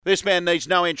This man needs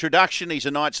no introduction. He's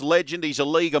a Knights legend. He's a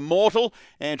league immortal.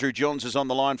 Andrew Johns is on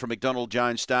the line from McDonald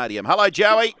Jones Stadium. Hello,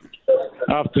 Joey.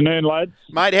 Afternoon, lads.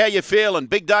 Mate, how you feeling?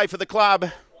 Big day for the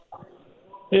club.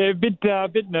 Yeah, a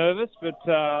bit nervous, but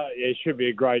it should be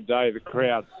a great day. The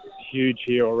crowd's huge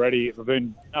here already. We've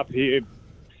been up here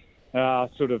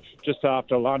sort of just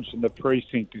after lunch, and the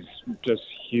precinct is just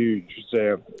huge.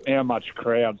 So how much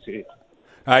crowd's here?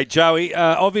 Hey, Joey,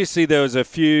 obviously there was a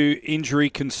few injury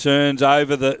concerns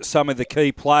over some of the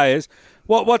key players.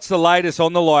 What's the latest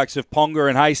on the likes of Ponga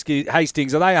and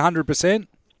Hastings? Are they 100%?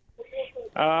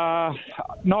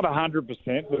 Not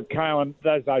 100%, but Kalen,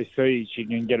 those OCs, you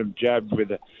can get them jabbed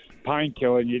with a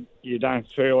painkiller and you don't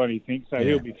feel anything, so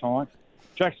He'll be fine.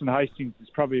 Jackson Hastings is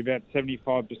probably about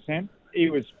 75%. He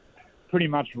was pretty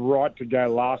much right to go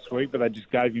last week, but they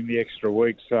just gave him the extra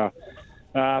week, so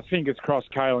fingers crossed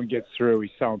Kalen gets through.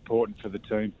 He's so important for the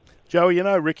team. Joey, you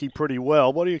know Ricky pretty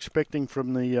well. What are you expecting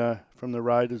from the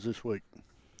Raiders this week?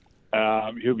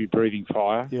 He'll be breathing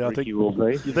fire. Yeah, Ricky will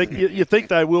be. You think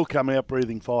they will come out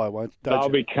breathing fire, won't they? They'll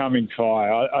be coming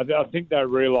fire. I think they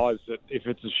realise that if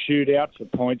it's a shootout for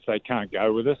points, they can't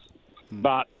go with us.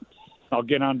 But they'll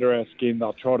get under our skin.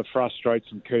 They'll try to frustrate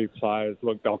some key players.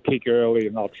 Look, they'll kick early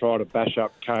and they'll try to bash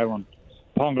up Kalen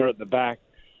Ponga at the back.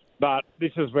 But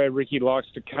this is where Ricky likes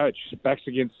to coach. Backs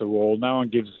against the wall. No one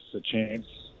gives us a chance,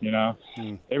 you know.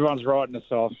 Everyone's writing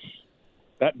us off.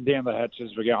 Batten down the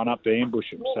hatches. We're going up to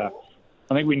ambush them. So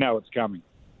I think we know it's coming.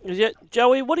 Yeah,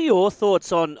 Joey, what are your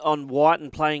thoughts on Whiten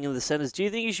playing in the centres? Do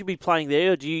you think he should be playing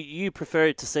there, or do you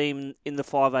prefer to see him in the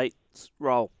 5'8"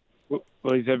 role? Well,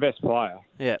 he's their best player.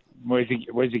 Yeah. Where's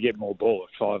he get more ball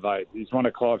at 5'8"? He's one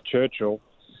of Clive Churchill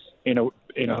in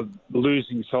a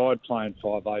losing side playing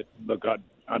 5'8". Look,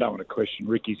 I don't want to question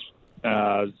Ricky's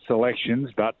selections,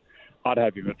 but I'd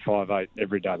have him at 5'8"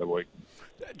 every day of the week.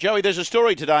 Joey, there's a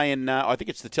story today in, I think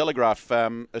it's the Telegraph,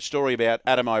 a story about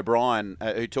Adam O'Brien,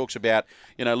 who talks about,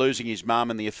 losing his mum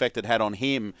and the effect it had on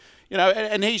him.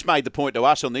 And he's made the point to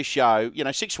us on this show,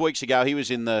 6 weeks ago he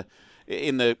was in the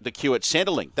queue at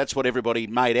Centrelink. That's what everybody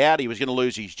made out. He was going to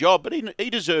lose his job, but he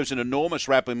deserves an enormous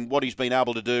rap in what he's been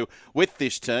able to do with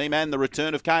this team and the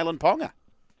return of Kalen Ponga.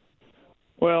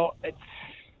 Well,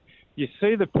 you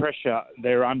see the pressure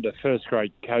they're under,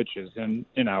 first-grade coaches, and,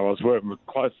 I was working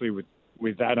closely with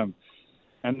Adam,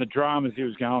 and the dramas he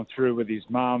was going through with his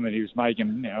mum, and he was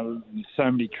making,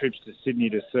 so many trips to Sydney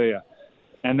to see her.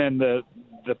 And then the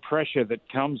pressure that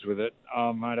comes with it,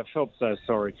 mate, I felt so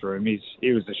sorry for him.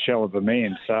 He was a shell of a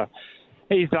man. So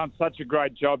he's done such a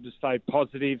great job to stay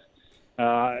positive.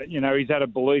 He's had a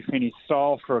belief in his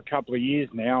style for a couple of years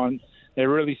now, and they're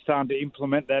really starting to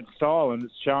implement that style, and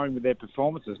it's showing with their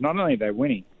performances. Not only are they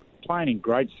winning, playing in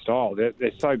great style.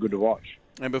 They're so good to watch.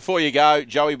 And before you go,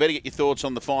 Joey, better get your thoughts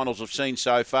on the finals we've seen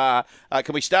so far.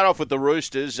 Can we start off with the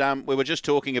Roosters? We were just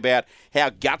talking about how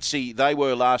gutsy they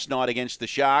were last night against the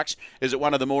Sharks. Is it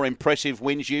one of the more impressive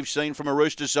wins you've seen from a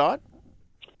Roosters side?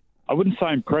 I wouldn't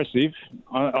say impressive.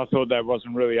 I thought that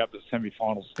wasn't really up to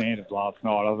semi-final standard last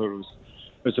night. I thought it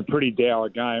was a pretty dour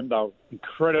game. They were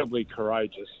incredibly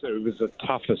courageous. It was the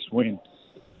toughest win.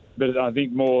 But I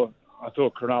think I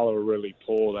thought Cronulla were really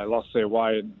poor. They lost their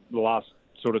way in the last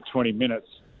sort of 20 minutes.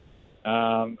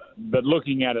 But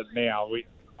looking at it now,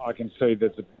 I can see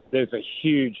that there's a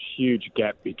huge, huge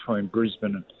gap between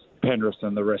Brisbane and Penrith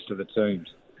and the rest of the teams.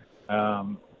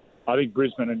 I think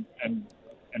Brisbane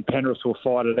and Penrith will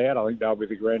fight it out. I think they'll be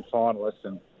the grand finalists,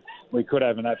 and we could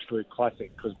have an absolute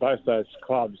classic because both those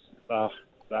clubs,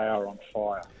 they are on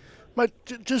fire. Mate,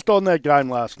 just on that game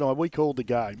last night, we called the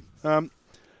game.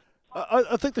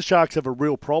 I think the Sharks have a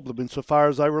real problem insofar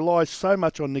as they rely so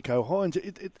much on Nico Hines.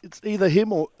 It's either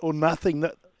him or nothing.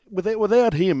 That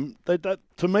without him,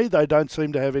 to me, they don't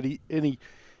seem to have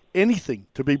anything.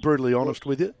 To be brutally honest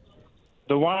with you,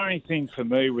 the worrying thing for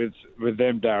me with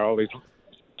them, Darryl, is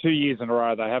 2 years in a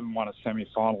row they haven't won a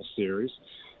semi-final series.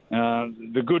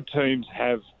 The good teams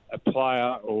have a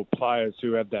player or players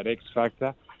who have that X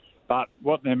factor, but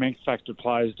what them X factor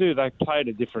players do, they play at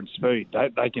a different speed.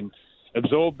 They can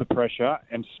absorb the pressure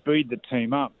and speed the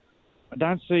team up. I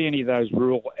don't see any of those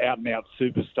real out-and-out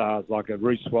superstars like a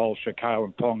Reece Walsh, a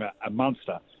Kalen Ponga, a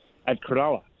Munster at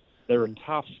Cronulla. They're a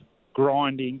tough,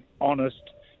 grinding, honest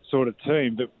sort of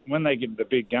team, but when they get to the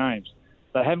big games,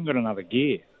 they haven't got another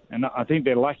gear. And I think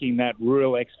they're lacking that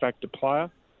real X-factor player.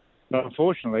 But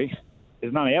unfortunately,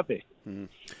 there's none out there.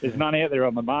 There's none out there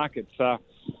on the market. So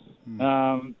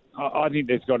I think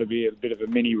there's got to be a bit of a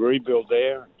mini rebuild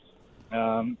there.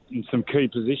 In some key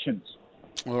positions.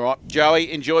 All right.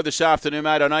 Joey, enjoy this afternoon,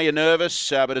 mate. I know you're nervous,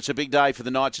 but it's a big day for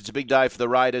the Knights. It's a big day for the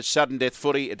Raiders. Sudden death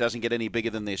footy, it doesn't get any bigger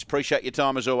than this. Appreciate your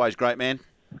time as always, great man.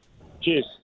 Cheers.